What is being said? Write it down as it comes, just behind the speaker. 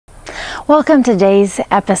Welcome to today's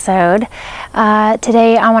episode.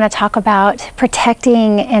 Today I want to talk about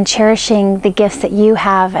protecting and cherishing the gifts that you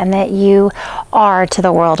have and that you are to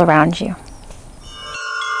the world around you.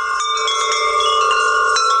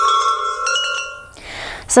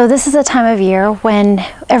 So this is a time of year when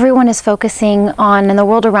everyone is focusing on, and the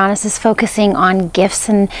world around us is focusing on gifts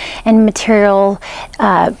and material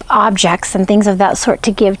objects and things of that sort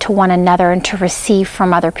to give to one another and to receive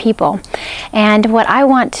from other people. And what I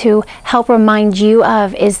want to help remind you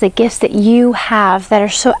of is the gifts that you have that are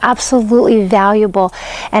so absolutely valuable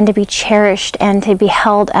and to be cherished and to be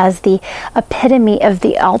held as the epitome of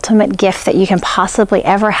the ultimate gift that you can possibly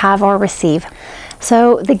ever have or receive.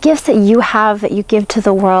 So the gifts that you have, that you give to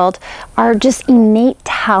the world, are just innate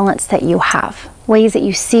talents that you have, ways that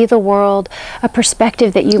you see the world, a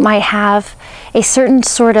perspective that you might have, a certain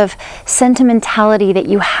sort of sentimentality that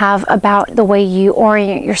you have about the way you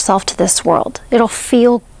orient yourself to this world. It'll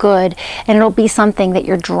feel good and it'll be something that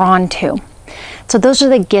you're drawn to. So those are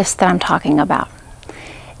the gifts that I'm talking about.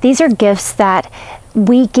 These are gifts that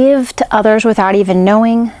we give to others without even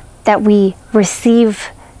knowing, that we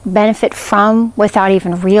receive benefit from without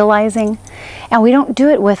even realizing, and we don't do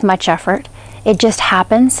it with much effort. It just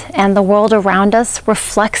happens, and the world around us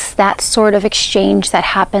reflects that sort of exchange that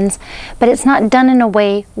happens, but it's not done in a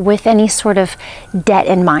way with any sort of debt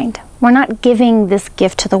in mind. We're not giving this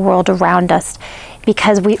gift to the world around us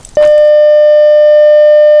because we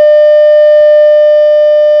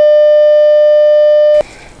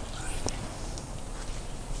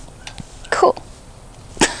cool.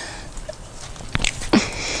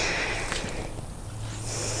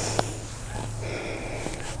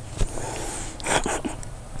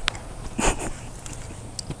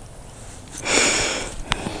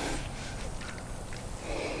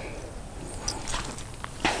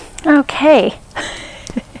 Okay.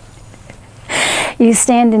 You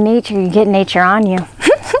stand in nature, you get nature on you.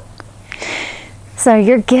 So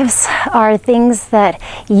your gifts are things that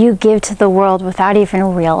you give to the world without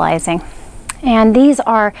even realizing. And these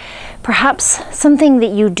are perhaps something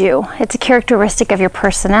that you do. It's a characteristic of your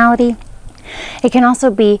personality. It can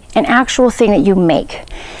also be an actual thing that you make.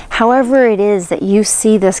 However it is that you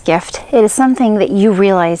see this gift, it is something that you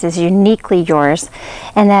realize is uniquely yours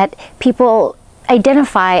and that people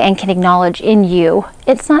identify and can acknowledge in you.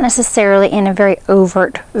 It's not necessarily in a very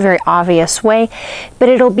overt, very obvious way, but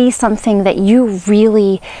it'll be something that you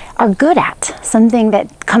really are good at, something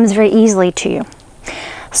that comes very easily to you.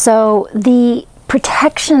 So the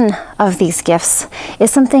protection of these gifts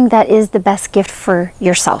is something that is the best gift for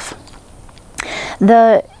yourself.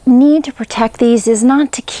 The need to protect these is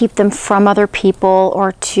not to keep them from other people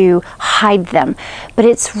or to hide them, but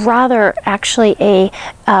it's rather actually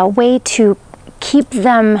a way to keep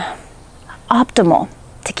them optimal,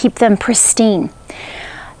 to keep them pristine.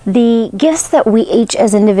 The gifts that we each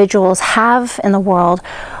as individuals have in the world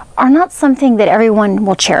are not something that everyone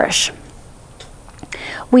will cherish.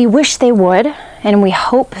 We wish they would, and we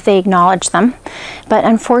hope they acknowledge them, but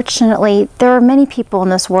unfortunately there are many people in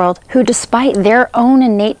this world who, despite their own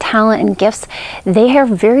innate talent and gifts, they are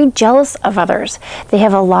very jealous of others. They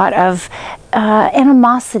have a lot of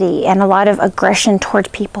animosity and a lot of aggression towards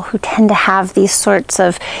people who tend to have these sorts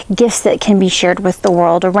of gifts that can be shared with the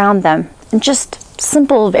world around them, and just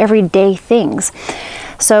simple everyday things.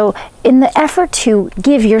 So in the effort to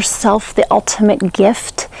give yourself the ultimate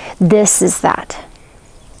gift, this is that.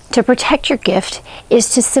 To protect your gift is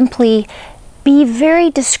to simply be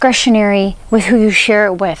very discretionary with who you share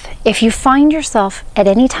it with. If you find yourself at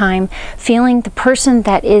any time feeling the person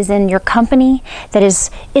that is in your company, that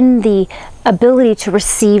is in the ability to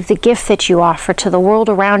receive the gift that you offer to the world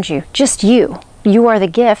around you, just you are the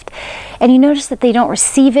gift, and you notice that they don't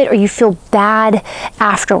receive it or you feel bad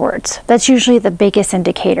afterwards, that's usually the biggest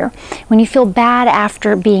indicator. When you feel bad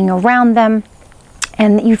after being around them,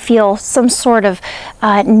 and you feel some sort of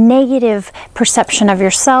negative perception of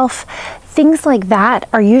yourself, things like that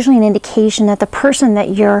are usually an indication that the person that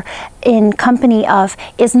you're in company of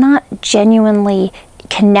is not genuinely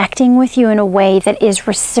connecting with you in a way that is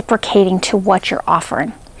reciprocating to what you're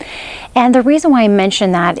offering. And the reason why I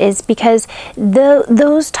mention that is because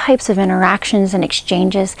those types of interactions and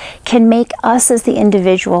exchanges can make us as the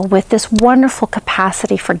individual with this wonderful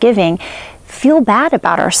capacity for giving feel bad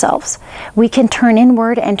about ourselves. We can turn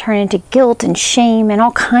inward and turn into guilt and shame and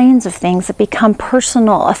all kinds of things that become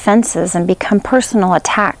personal offenses and become personal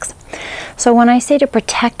attacks. So when I say to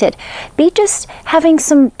protect it, be just having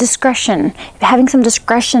some discretion. Having some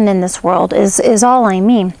discretion in this world is all I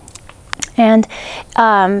mean. And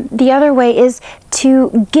the other way is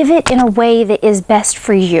to give it in a way that is best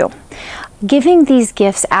for you. giving these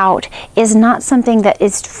gifts out is not something that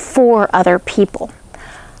is for other people.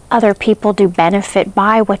 Other people do benefit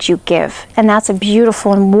by what you give, and that's a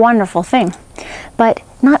beautiful and wonderful thing. But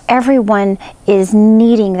not everyone is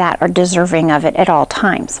needing that or deserving of it at all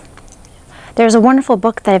times. There's a wonderful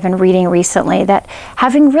book that I've been reading recently that,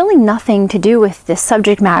 having really nothing to do with this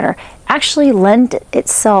subject matter, actually lent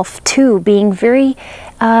itself to being very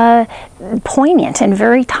poignant and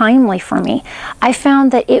very timely for me. I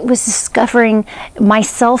found that it was discovering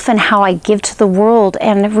myself and how I give to the world,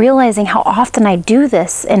 and realizing how often I do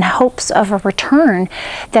this in hopes of a return,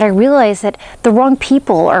 that I realize that the wrong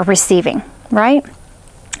people are receiving, right?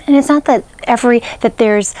 And it's not that that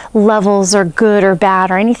there's levels or good or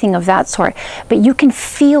bad or anything of that sort, but you can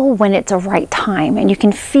feel when it's a right time, and you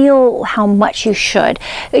can feel how much you should,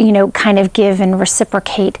 kind of give and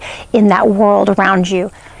reciprocate in that world around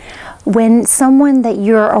you. When someone that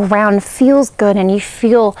you're around feels good, and you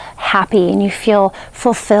feel happy, and you feel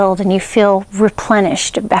fulfilled, and you feel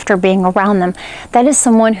replenished after being around them, that is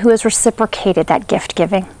someone who has reciprocated that gift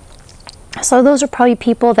giving. So those are probably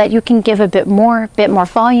people that you can give a bit more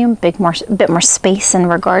volume, bit more space in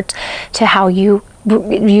regards to how you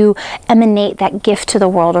emanate that gift to the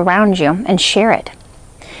world around you and share it.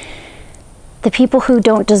 The people who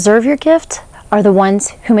don't deserve your gift are the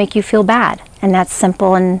ones who make you feel bad, and that's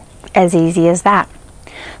simple and as easy as that.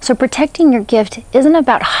 So protecting your gift isn't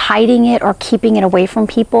about hiding it or keeping it away from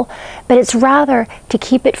people, but it's rather to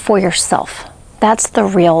keep it for yourself. That's the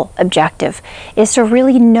real objective, is to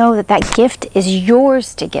really know that that gift is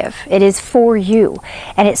yours to give. It is for you,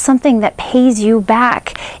 and it's something that pays you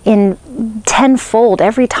back in tenfold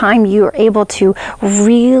every time you are able to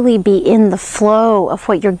really be in the flow of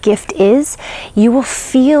what your gift is. You will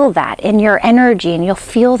feel that in your energy, and you'll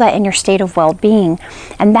feel that in your state of well-being.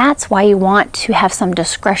 And that's why you want to have some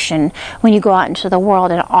discretion when you go out into the world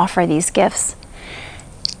and offer these gifts.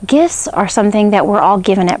 Gifts are something that we're all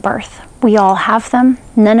given at birth. We all have them.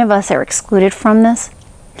 None of us are excluded from this.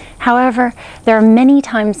 However, there are many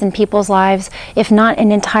times in people's lives, if not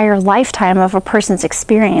an entire lifetime of a person's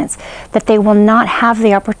experience, that they will not have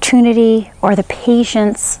the opportunity or the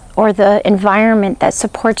patience or the environment that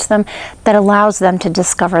supports them, that allows them to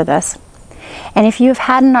discover this. And if you've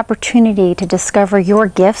had an opportunity to discover your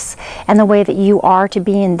gifts and the way that you are to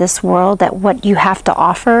be in this world, that what you have to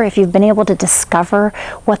offer, if you've been able to discover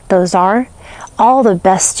what those are, all the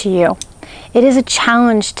best to you. It is a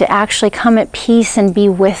challenge to actually come at peace and be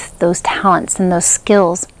with those talents and those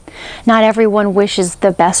skills. Not everyone wishes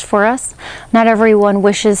the best for us. Not everyone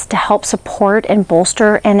wishes to help support and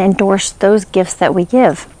bolster and endorse those gifts that we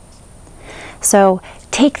give. So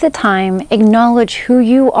take the time, acknowledge who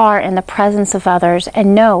you are in the presence of others,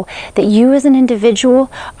 and know that you as an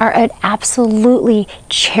individual are an absolutely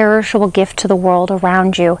cherishable gift to the world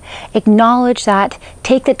around you. Acknowledge that,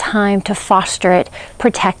 take the time to foster it,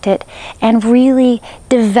 protect it, and really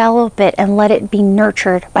develop it and let it be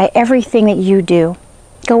nurtured by everything that you do.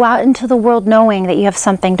 Go out into the world knowing that you have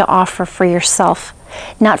something to offer for yourself,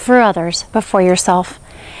 not for others, but for yourself.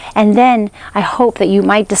 And then I hope that you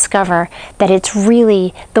might discover that it's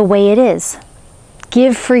really the way it is.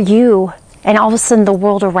 Give for you, and all of a sudden the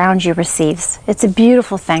world around you receives. It's a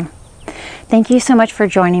beautiful thing. Thank you so much for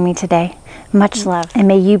joining me today. Much love, and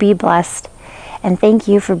may you be blessed. And thank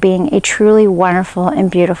you for being a truly wonderful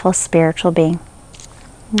and beautiful spiritual being.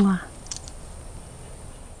 Mwah.